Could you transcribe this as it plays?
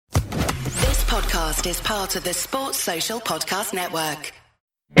podcast is part of the Sports Social Podcast Network.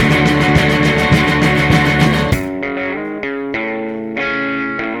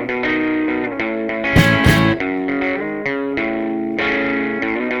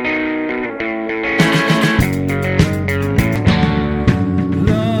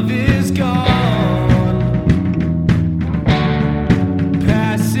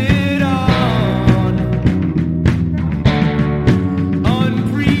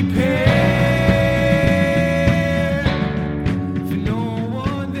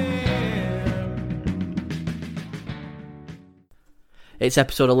 It's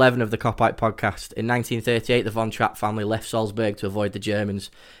episode 11 of the Cop-Out podcast. In 1938, the von Trapp family left Salzburg to avoid the Germans.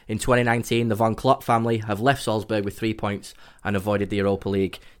 In 2019, the von Klopp family have left Salzburg with 3 points and avoided the Europa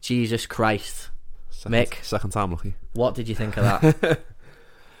League. Jesus Christ. Mick. Second time lucky. What did you think of that?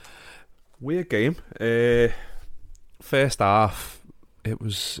 Weird game. First half, it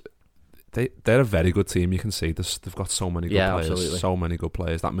was... They're a very good team, you can see. They've got so many good players. Absolutely. So many good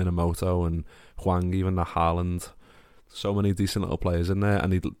players. That Minamoto and Hwang, even that Haaland... So many decent little players in there,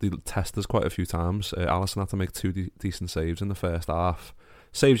 and they test us quite a few times. Alisson had to make two decent saves in the first half.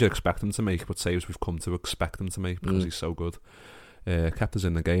 Saves you expect him to make, but saves we've come to expect him to make because he's so good. Kept us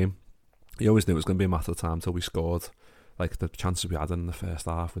in the game. You always knew it was going to be a matter of time till we scored. Like the chances we had in the first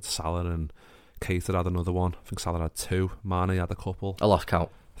half with Salah and Keita had another one. I think Salah had 2. Mane had a couple. I lost count.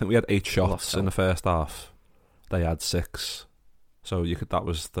 I think we had 8 shots in the first half. They had 6. So that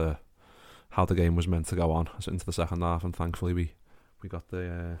was how the game was meant to go on into the second half, and thankfully we got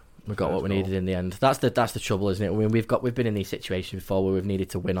we got what we needed in the end. That's the trouble, isn't it? I mean, we've been in these situations before where we've needed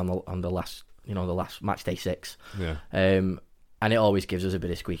to win on the last match day 6. Yeah. And it always gives us a bit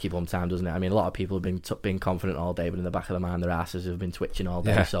of squeaky bum time, doesn't it? I mean, a lot of people have been confident all day, but in the back of their mind, their asses have been twitching all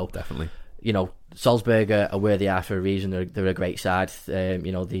day. Yeah, so definitely. Salzburg are where they are for a reason. They're a great side.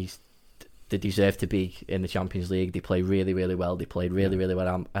 They deserve to be in the Champions League. They play really, really well. They played really, really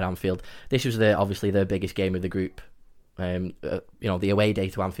well at Anfield. This was obviously their biggest game of the group. The away day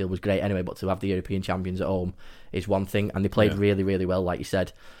to Anfield was great anyway, but to have the European champions at home is one thing. And they played really, really well, like you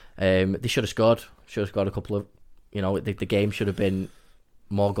said. They should have scored. Should have scored a couple of. The game should have been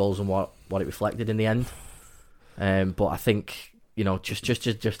more goals than what it reflected in the end. But I think just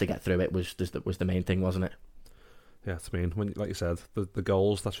to get through it was the main thing, wasn't it? Yeah, I mean, like you said, the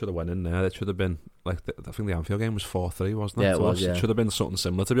goals that should have went in there, it should have been, like, I think the Anfield game was 4-3, wasn't it? Yeah, it was, yeah. It should have been something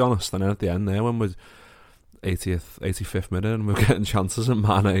similar, to be honest. And then at the end there, when we're 85th minute and we're getting chances, and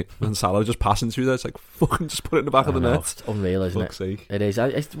Mane and Salah just passing through there, it's like, fucking just put it in the back of the net. It's unreal, isn't it? Sake. It is.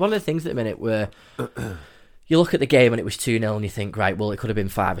 It's one of the things at the minute where you look at the game and it was 2-0 and you think, right, well, it could have been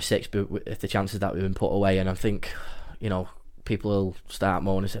 5 or 6 but if the chances that we've been put away, and I think, people will start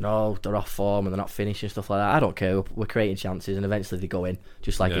moaning and saying, oh, they're off form and they're not finishing, stuff like that. I don't care. We're creating chances and eventually they go in,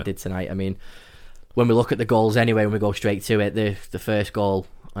 just like it did tonight. I mean, when we look at the goals anyway, when we go straight to it, the first goal,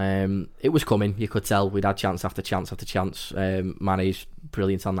 it was coming. You could tell we'd had chance after chance after chance. Mane's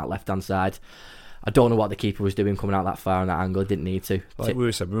brilliant on that left-hand side. I don't know what the keeper was doing coming out that far on that angle. Didn't need to. Like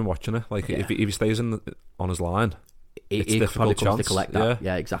we said, we've been watching it. Like, if he stays on his line, he probably comes to collect that.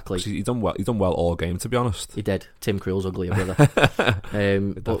 Yeah, exactly. He done well all game, to be honest. He did. Tim Krul's uglier brother.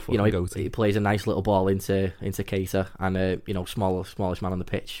 But he plays a nice little ball into Keita, and smallest man on the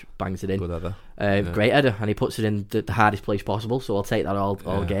pitch bangs it in. Good header. Great header, and he puts it in the hardest place possible. So I'll take that all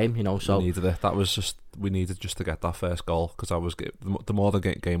game. So we needed it. We needed just to get that first goal, because the more the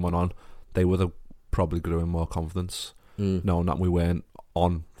game went on, they would have probably grew in more confidence, knowing that we weren't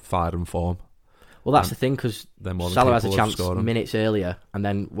on fire and form. Well, that's the thing, because Salah has a chance minutes earlier, and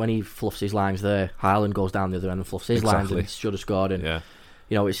then when he fluffs his lines there, Haaland goes down the other end and fluffs his lines, and should have scored. And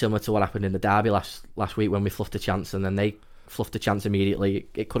it's similar to what happened in the derby last week when we fluffed a chance, and then they fluffed a chance immediately.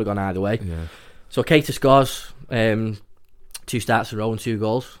 It could have gone either way. Yeah. So Keita scores 2 starts in a row and 2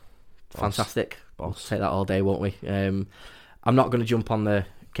 goals. Fantastic. We'll take that all day, won't we? I'm not going to jump on the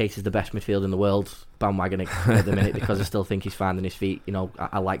Keita's the best midfielder in the world bandwagon at the minute, because I still think he's finding his feet.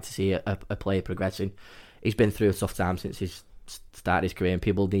 I like to see a player progressing. He's been through a tough time since he's started his career, and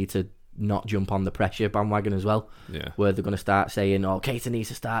people need to not jump on the pressure bandwagon as well, where they're going to start saying, oh, Keita needs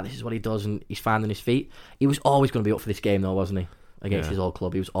to start, this is what he does, and he's finding his feet. He was always going to be up for this game though, wasn't he? Against his old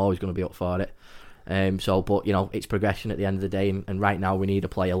club, he was always going to be up for it. But it's progression at the end of the day, and right now we need a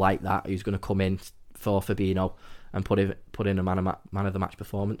player like that who's going to come in for Fabinho and put in a man of the match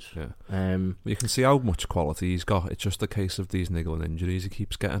performance. Yeah. You can see how much quality he's got. It's just a case of these niggling injuries he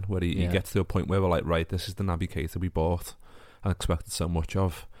keeps getting, where he gets to a point where we're like, right, this is the Naby Keita we bought and expected so much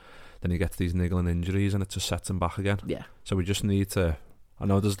of. Then he gets these niggling injuries and it just sets him back again. Yeah. So we just need to... I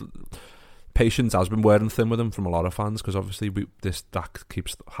know patience has been wearing thin with him from a lot of fans, because obviously that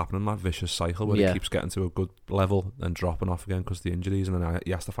keeps happening, that vicious cycle where he keeps getting to a good level and dropping off again because of the injuries, and then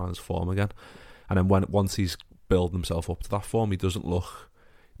he has to find his form again. And then once he's built himself up to that form, he doesn't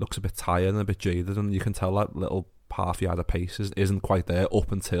looks a bit tired and a bit jaded, and you can tell that little half yard of pace isn't quite there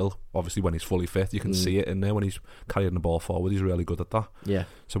up until obviously when he's fully fit. You can see it in there when he's carrying the ball forward. He's really good at that. Yeah.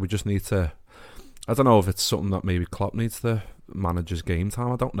 So we just need to. I don't know if it's something that maybe Klopp needs to manage his game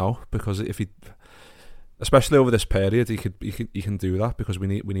time. I don't know, because if he, especially over this period, he can do that, because we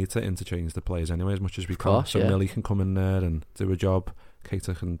need to interchange the players anyway as much as we can. Course, so Millie can come in there and do a job.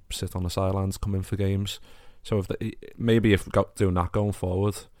 Keita can sit on the sidelines, come in for games. So maybe if doing that going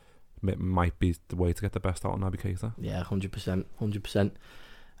forward, it might be the way to get the best out of Naby Keita. Yeah, 100%.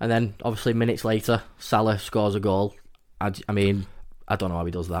 And then obviously minutes later, Salah scores a goal. I mean, I don't know how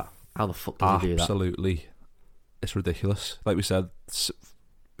he does that. How the fuck does he do that? Absolutely, it's ridiculous. Like we said,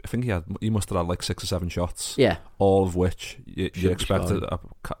 I think he must have had like 6 or 7 shots. Yeah, all of which you expected a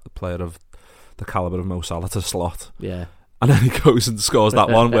player of the calibre of Mo Salah to slot. Yeah. And then he goes and scores that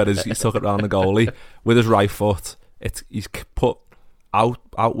one where he took it round the goalie with his right foot. He's put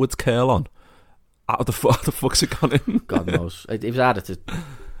outwards curl on. How the fuck's it gone in? God knows. It was harder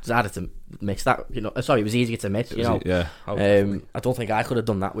to miss that. Sorry, it was easier to miss. Yeah. I don't think I could have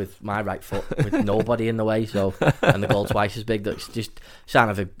done that with my right foot with nobody in the way. So, and the goal twice as big. That's just sign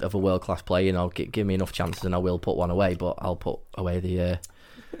of a world class player. Give me enough chances and I will put one away. But I'll put away the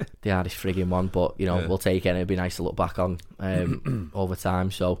hardest frigging one. But we'll take it. It'd be nice to look back on over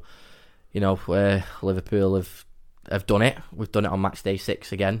time. So, Liverpool have done it. We've done it on match day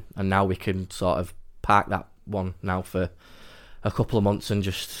 6 again, and now we can sort of park that one now for a couple of months and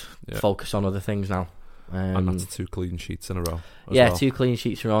just focus on other things now. And that's 2 clean sheets in a row. Well. 2 clean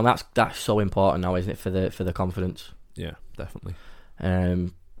sheets in a row. And that's so important now, isn't it, for the confidence? Yeah, definitely.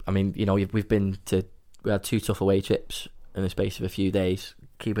 I mean, we had 2 tough away trips in the space of a few days.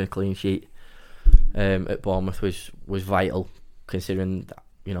 Keeping a clean sheet at Bournemouth was vital, considering that,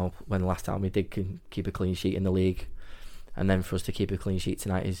 when the last time we did keep a clean sheet in the league, and then for us to keep a clean sheet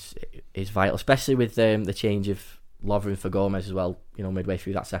tonight is vital, especially with the change of Lovren for Gomez as well. Midway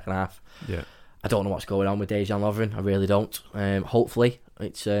through that second half. Yeah, I don't know what's going on with Dejan Lovren. I really don't. Hopefully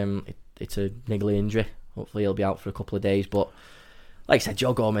it's a niggly injury. Hopefully he'll be out for a couple of days. But like I said,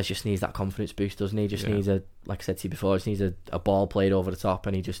 Joe Gomez just needs that confidence boost, doesn't he? Just needs like I said to you before, just needs a ball played over the top,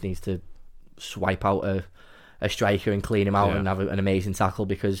 and he just needs to swipe out a striker and clean him out and have an amazing tackle,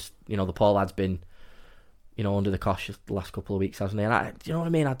 because the poor lad's been under the cosh the last couple of weeks, hasn't he? And do you know what I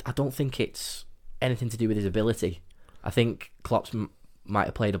mean? I don't think it's anything to do with his ability. I think Klopp's might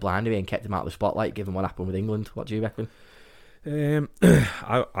have played a blinder and kept him out of the spotlight, given what happened with England. What do you reckon?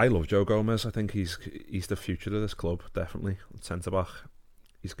 I love Joe Gomez. I think he's the future of this club, definitely. Centre back,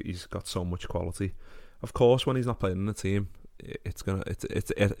 he's got so much quality. Of course, when he's not playing in the team,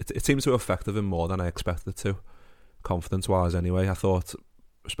 it seems to have affected him more than I expected it to, confidence wise. Anyway, I thought,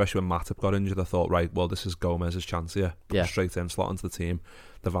 especially when Matip got injured, I thought, right, well, this is Gomez's chance here. Straight in, slot into the team.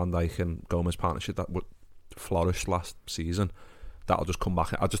 The Van Dijk and Gomez partnership that flourished last season, that'll just come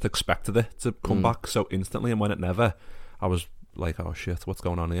back. I just expected it to come back so instantly, and when it never, I was like, oh shit, what's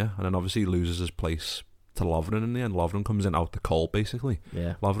going on here? And then obviously he loses his place to Lovren in the end. Lovren comes in out the cold, basically.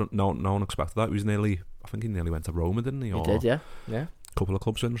 Yeah. Lovren, no one expected that. I think he nearly went to Roma, didn't he? He did, yeah. A couple of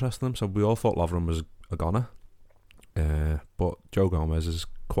clubs were interested in him, so we all thought Lovren was a goner. But Joe Gomez's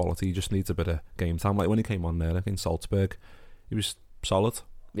quality just needs a bit of game time. Like when he came on there against Salzburg, he was solid.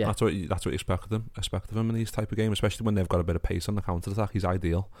 Yeah. That's what you expect of him in these type of games, especially when they've got a bit of pace on the counter attack. He's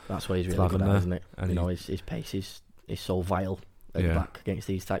ideal. That's what he's really good at, isn't it? And his pace is so vital at the back against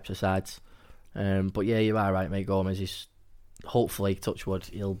these types of sides. But yeah, you are right, mate. Gomez is hopefully, touch wood,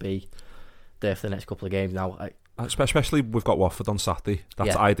 he'll be there for the next couple of games now. Especially we've got Watford on Saturday.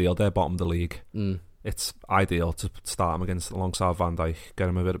 That's ideal. They're bottom of the league. It's ideal to start him alongside Van Dijk, get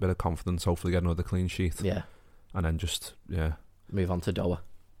him a bit of confidence, hopefully get another clean sheet. Yeah. And then just move on to Doha.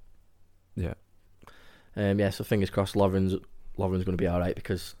 Yeah. So fingers crossed Lovren's going to be alright,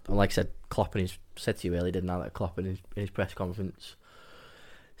 because like I said, Klopp said to you earlier, didn't I, that Klopp in his press conference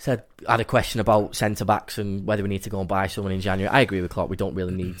had a question about centre backs and whether we need to go and buy someone in January. I agree with Klopp, we don't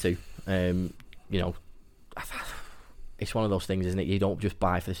really need to. It's one of those things, isn't it? You don't just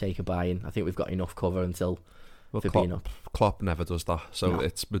buy for the sake of buying. I think we've got enough cover until Klopp never does that, so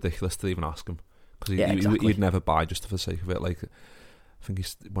it's ridiculous to even ask him, because he'd never buy just for the sake of it. Like, I think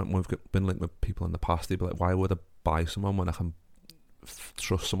when we've been linked with people in the past, he'd be like, why would I buy someone when I can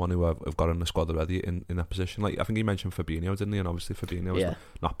trust someone who I've got in the squad already in that position? Like, I think he mentioned Fabinho, didn't he? And obviously Fabinho's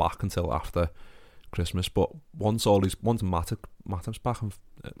not back until after Christmas. But once Matip's back and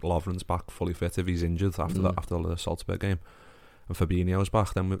Lovren's back fully fit, if he's injured after the Salzburg game, and Fabinho's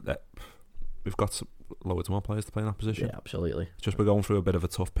back, then we've got loads more players to play in that position. Yeah, absolutely. It's just we're going through a bit of a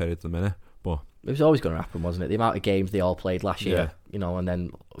tough period at the minute, but it was always going to happen, wasn't it? The amount of games they all played last year, and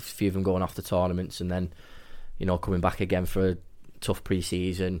then a few of them going off the tournaments, and then coming back again for a tough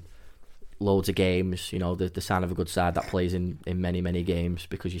pre-season, loads of games. The sign of a good side that plays in many, many games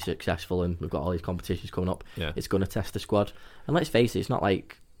because you're successful, and we've got all these competitions coming up. Yeah. It's going to test the squad, and let's face it, it's not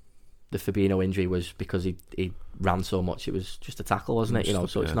like the Fabinho injury was because he ran so much. It was just a tackle, wasn't it?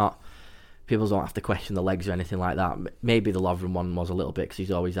 So it's not. People don't have to question the legs or anything like that. Maybe the Lovren one was a little bit because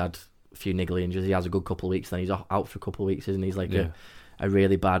he's always had a few niggly injuries. He has a good couple of weeks, then he's out for a couple of weeks, isn't he? He's like a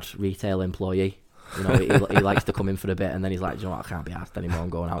really bad retail employee. He likes to come in for a bit and then he's like, I can't be asked anymore, I'm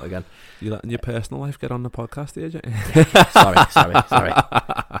going out again. You letting your personal life get on the podcast here, Jay? sorry.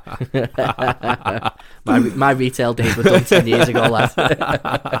 my retail days were done 10 years ago, lad.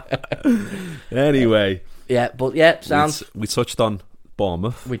 Anyway. Sounds... We touched on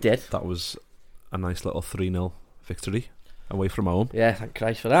Bournemouth. We did. That was a nice little 3-0 victory away from home. Yeah, thank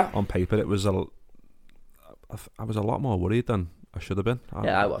Christ for that. On paper, I was a lot more worried than I should have been.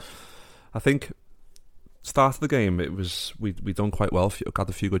 I was. I think start of the game, we done quite well. Had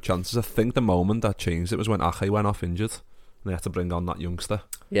a few good chances. I think the moment that changed it was when Ake went off injured, and they had to bring on that youngster.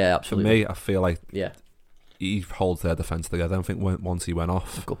 Yeah, absolutely. For me, I feel like he holds their defence together. I think once he went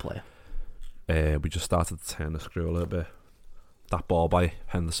off, good player. We just started to turn the screw a little bit. That ball by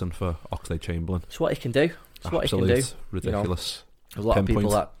Henderson for Oxlade-Chamberlain. It's what he can do. Ridiculous. A lot of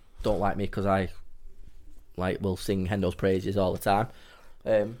people that don't like me because I will sing Hendo's praises all the time.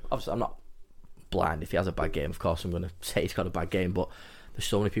 Obviously, I'm not blind. If he has a bad game, of course, I'm going to say he's got a bad game. But there's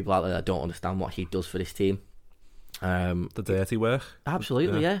so many people out there that don't understand what he does for this team. The dirty work.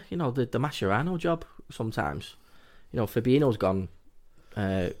 Absolutely, yeah. The Mascherano job sometimes. Fabinho's gone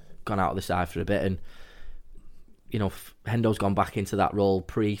out of the side for a bit, and Hendo's gone back into that role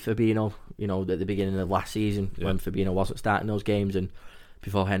pre-Fabinho, at the beginning of last season when Fabinho wasn't starting those games, and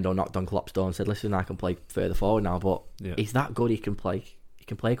before Hendo knocked on Klopp's door and said, listen, I can play further forward now, but he's that good, he can play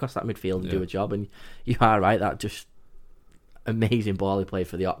across that midfield and do a job, and you are right, that just amazing ball he played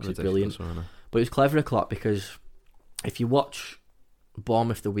for the Ox is brilliant. But it was clever of Klopp because if you watch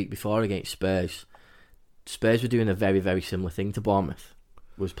Bournemouth the week before against Spurs were doing a very, very similar thing to Bournemouth.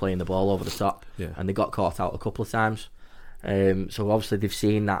 Was playing the ball over the top, and they got caught out a couple of times. So obviously they've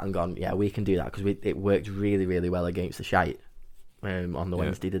seen that and gone, we can do that because it worked really, really well against the Shite on the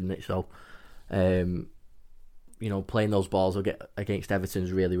Wednesday, didn't it? So, playing those balls against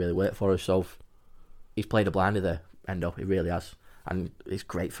Everton's really, really worked for us. So he's played a blinder there, Endo. He really has, and it's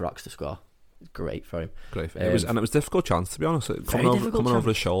great for Ox to score. It's great for him. Great. It was a difficult chance, to be honest. Coming over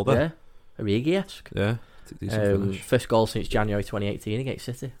his shoulder. Yeah, Origi-esque. Yeah. First goal since January 2018 against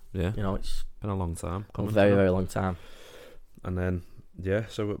City. Yeah, it's been a long time. A very, very long time. And then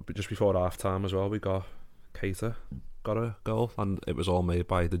so just before half time as well, we got Keita got a goal, and it was all made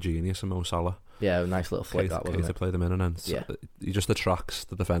by the genius of Mo Salah. Yeah, a nice little flick that wasn't it? Keita played him in, and then he just attracts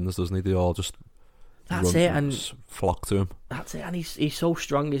the defenders, doesn't he? They all just flock to him. That's it, and he's so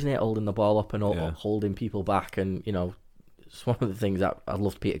strong, isn't it? Holding the ball up and holding people back, and it's one of the things that I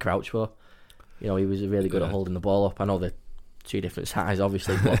loved Peter Crouch for. He was really good at holding the ball up. I know they're two different sides,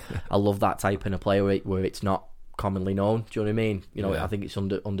 obviously, but I love that type in a player where it's not commonly known. Do you know what I mean? I think it's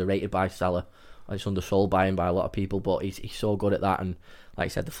underrated by Salah. It's undersold by him by a lot of people, but he's so good at that. And like I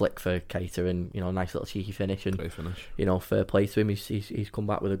said, the flick for Keita and nice little cheeky finish. And great finish. Fair play to him. He's come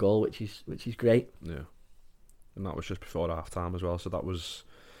back with a goal, which is great. Yeah, and that was just before half time as well. So that was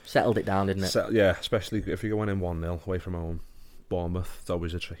settled it down, didn't it? Especially if you're going in 1-0 away from home. Bournemouth, it's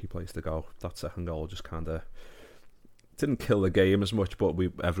always a tricky place to go. That second goal just kind of didn't kill the game as much, but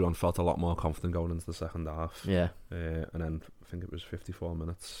everyone felt a lot more confident going into the second half. Yeah. And then I think it was 54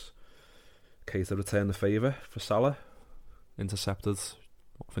 minutes. Keita returned the favour for Salah. Intercepted.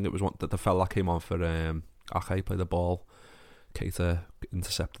 I think it was the fella that came on for Ake, played the ball. Keita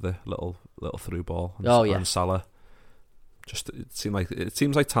intercepted the little through ball. And Salah. It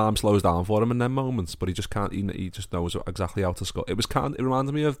seems like time slows down for him in them moments, but he just can't. He just knows exactly how to score. It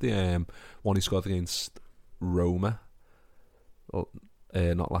reminded me of the one he scored against Roma,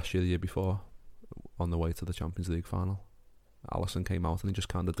 not last year, the year before, on the way to the Champions League final. Alisson came out and he just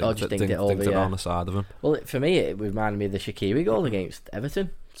kind of dinked it on the side of him. Well, for me, it reminded me of the Shaqiri goal against Everton.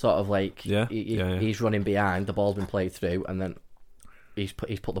 Sort of like he's running behind, the ball's been played through, and then he's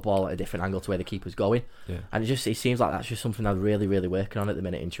put the ball at a different angle to where the keeper's going, and it seems like that's just something they're really, really working on at the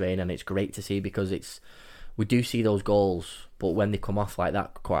minute in training, and it's great to see because it's we do see those goals, but when they come off like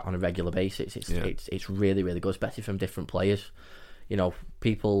that quite on a regular basis, it's really, really good, especially from different players. You know,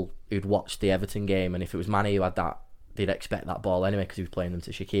 people who'd watched the Everton game, and if it was Manny who had that, they'd expect that ball anyway because he was playing them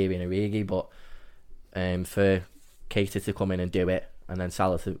to Shaqiri and Origi. But for Keita to come in and do it, and then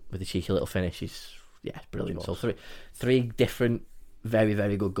Salah with a cheeky little finish is brilliant. So three different, very,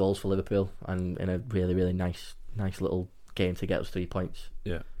 very good goals for Liverpool, and in a really, really nice little game to get us 3 points.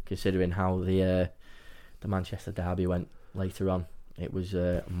 Yeah, considering how the Manchester derby went later on, it was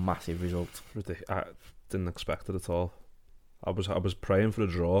a massive result. I didn't expect it at all. I was praying for a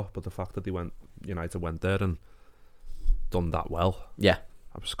draw, but the fact that United went there and done that well, I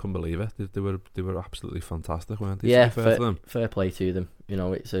just couldn't believe it. They were absolutely fantastic, weren't they? Yeah, fair play to them. You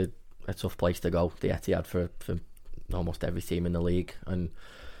know, it's a tough place to go, the Etihad, for almost every team in the league, and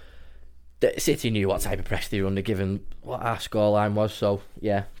City knew what type of press they were under, given what our scoreline was. So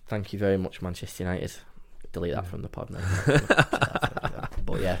yeah, thank you very much, Manchester United. Delete that from the pod now.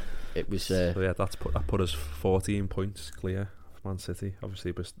 But yeah, it was. That put us 14 points clear of Man City.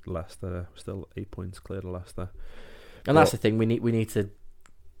 Obviously, but Leicester still 8 points clear of Leicester. And that's the thing. We need to.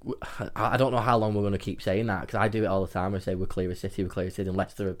 I don't know how long we're going to keep saying that, because I do it all the time. I say we're clear of City, and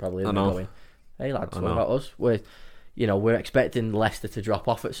Leicester are probably going, hey lads, what about us? We're expecting Leicester to drop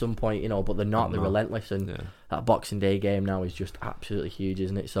off at some point, but they're not. They're relentless, and that Boxing Day game now is just absolutely huge,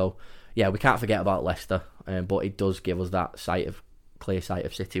 isn't it? So yeah, we can't forget about Leicester, but it does give us that clear sight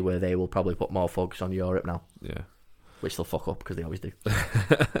of City, where they will probably put more focus on Europe now. Yeah, which they'll fuck up because they always do.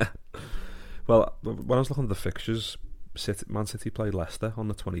 Well, when I was looking at the fixtures, Man City played Leicester on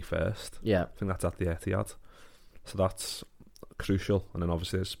the 21st. Yeah, I think that's at the Etihad, so that's crucial. And then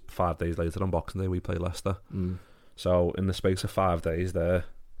obviously it's 5 days later on Boxing Day we play Leicester. So in the space of 5 days there,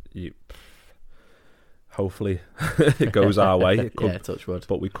 hopefully it goes our way. It could, touch wood.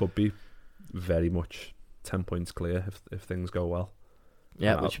 But we could be very much 10 points clear if things go well.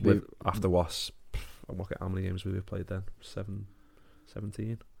 Yeah, after how many games we played then?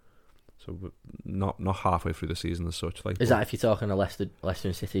 17. So we're not halfway through the season as such. Is that if you're talking a Leicester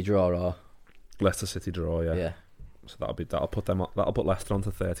and City draw, or Leicester City draw? Yeah. So that'll put Leicester on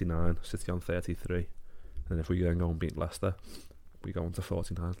to 39, City on 33. And if we then go and beat Leicester, we go on to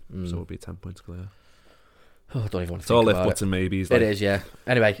 49. So we'll be 10 points clear. Oh, I don't even want to it's think all about if buts and maybes. It is, yeah.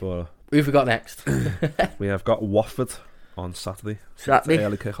 Anyway, who have we got next? We have got Watford on Saturday.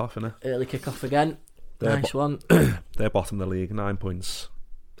 Early kick-off, innit? Early kick-off again. Nice one. They're bottom of the league, 9 points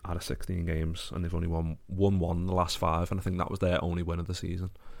out of 16 games, and they've only won 1 in the last 5, and I think that was their only win of the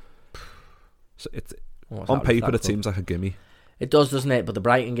season. So on paper it seems like a gimme. It does, doesn't it? But the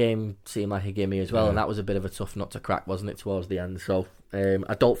Brighton game seemed like a gimme as well, and that was a bit of a tough nut to crack, wasn't it, towards the end? So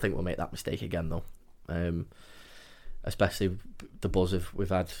I don't think we'll make that mistake again, though. Especially the buzz we've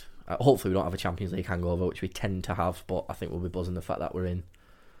had. Hopefully we don't have a Champions League hangover, which we tend to have, but I think we'll be buzzing the fact that we're in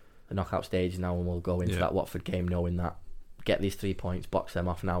the knockout stage now, and we'll go into that Watford game knowing that get these 3 points, box them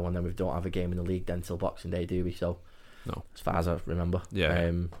off now, and then we don't have a game in the league then until Boxing Day, do we? So, no, as far as I remember. Yeah.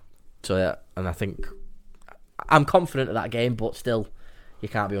 And I think I'm confident of that game, but still, you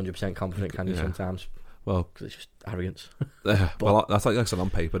can't be 100% confident, can you? Sometimes. Well, because it's just arrogance. Well, that's like I said, on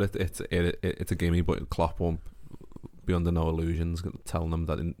paper, it's a gimme, but Klopp won't be under no illusions telling them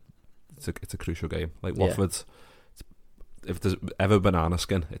that it's a crucial game. Like Watford, if there's ever banana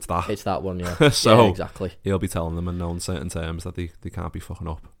skin, it's that. It's that one, yeah. So yeah, exactly. He'll be telling them in no uncertain terms that they can't be fucking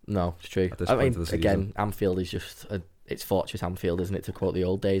up. No, it's true. I mean, again, Anfield is just it's Fortress Anfield, isn't it? To quote the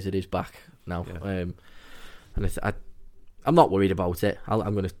old days, it is back now. Yeah. And I'm not worried about it.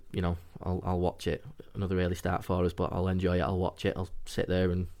 I'm gonna, I'll watch it. Another early start for us, but I'll enjoy it. I'll watch it. I'll sit there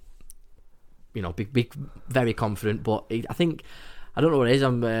and, be very confident. But I think I don't know what it is.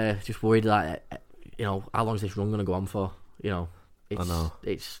 I'm just worried that how long is this run gonna go on for? I know.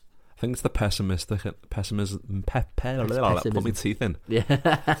 I think it's the pessimism. Put my teeth in. Yeah.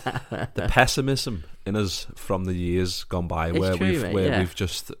 The pessimism in us from the years gone by,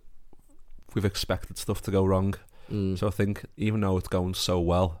 we've expected stuff to go wrong. So I think even though it's going so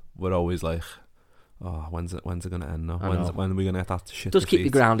well, we're always like, oh, when's it going to end now? When are we going to get that shit? It does keep you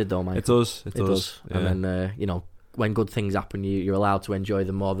grounded though, mate. It does. Yeah. And then when good things happen, you're allowed to enjoy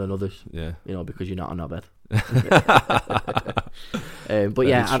them more than others. Yeah. Because you're not a knobhead. But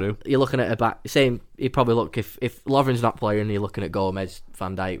you're looking at a back. Same. You probably look if Lovren's not playing, you're looking at Gomez,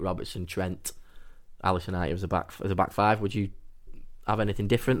 Van Dijk, Robertson, Trent, Alisson as a back five. Would you have anything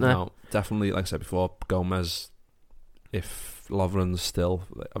different there? No, definitely. Like I said before, Gomez. If Lovren's still,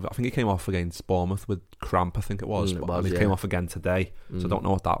 I think he came off against Bournemouth with cramp. I think it was, and he came off again today. So I don't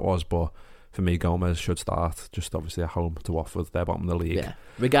know what that was, but for me, Gomez should start. Just obviously at home to Watford, they're bottom of the league. Yeah,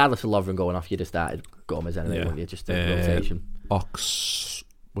 regardless of Lovren going off, you'd have started Gomez anyway, wouldn't you? Just a rotation. Ox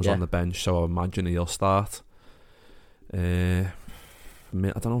was on the bench, so I imagine he'll start. I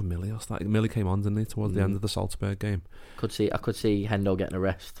don't know if Millie will start. Millie came on, didn't he, towards the end of the Salzburg game? I could see Hendo getting a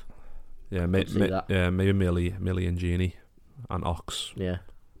rest. Yeah, maybe Millie and Gini and Ox. Yeah.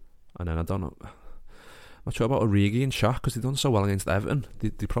 And then I don't know. I'm not sure about Origi and Shaq because they've done so well against Everton.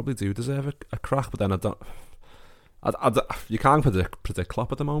 They probably do deserve a crack, but then I don't. You can't predict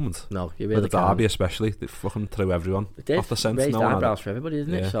Klopp at the moment. No, you really can't. With the derby especially, they fucking threw everyone off the scent. Raised eyebrows for everybody,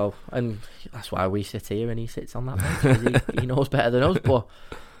 isn't it? So, and that's why we sit here and he sits on that bench. he knows better than us. But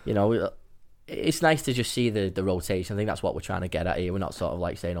it's nice to just see the rotation. I think that's what we're trying to get at here. We're not sort of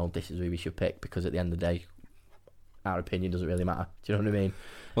like saying, "Oh, this is who we should pick," because at the end of the day, our opinion doesn't really matter. Do you know what I mean?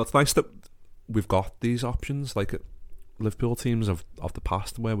 Well, it's nice that we've got these options. Like Liverpool teams of the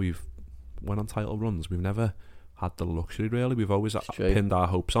past, where we've went on title runs, we've never had the luxury really. We've always pinned our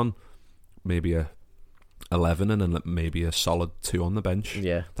hopes on maybe a 11 and then maybe a solid 2 on the bench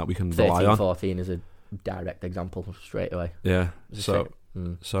that we can rely on. 13-14 is a direct example straight away. Yeah, so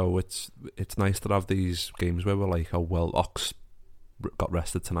it's nice to have these games where we're like, oh well, Ox got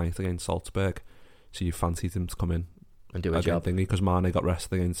rested tonight against Salzburg, so you fancied him to come in and do a job because Mane got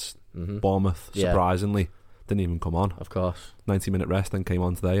rested against Bournemouth, surprisingly didn't even come on. Of course, 90-minute rest, then came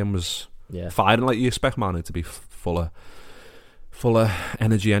on today and was firing like you expect Mane to be full of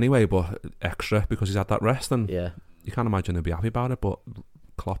energy anyway, but extra because he's had that rest, and you can't imagine he'll be happy about it. But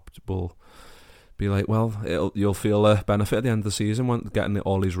Klopp will be like, well, you'll feel a benefit at the end of the season when getting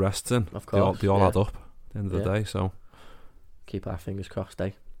all these rests in. Of course, they all add up at the end of the day. So keep our fingers crossed,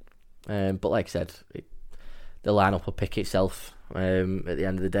 but like I said, the lineup will pick itself. At the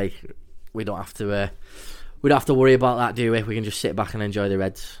end of the day, we don't have to. We don't have to worry about that, do we? We can just sit back and enjoy the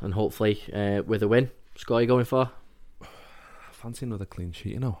Reds, and hopefully with a win. Score you going for? I fancy another clean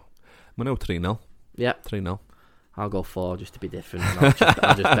sheet, I'm going to go 3-0. Yeah. 3-0. I'll go 4 just to be different.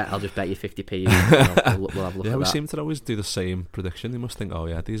 I'll just bet you 50p. We'll have a look at that. We seem to always do the same prediction. They must think, oh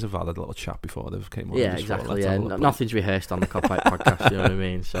yeah, these have had a little chat before they've came on. Yeah, exactly. Yeah, nothing's rehearsed on the Cop Out podcast. You know what I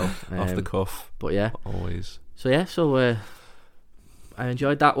mean? So off the cuff. But yeah, always. So I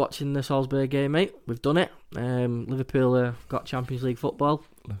enjoyed that, watching the Salzburg game, mate. We've done it. Liverpool got Champions League football.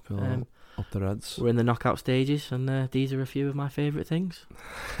 Liverpool up the Reds. We're in the knockout stages, and these are a few of my favourite things.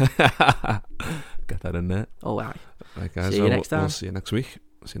 Get that in there. Oh, aye. Right, guys. See you next time. We'll see you next week.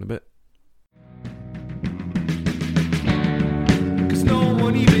 See you in a bit. 'Cause no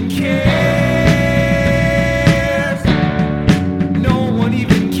one even cares. No one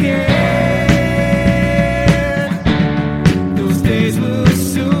even cares. Those days will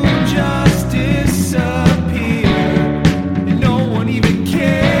soon just disappear. And no one even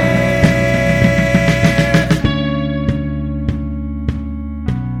cares.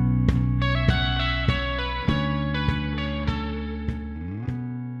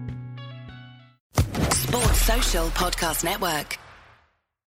 Sports Social Podcast Network.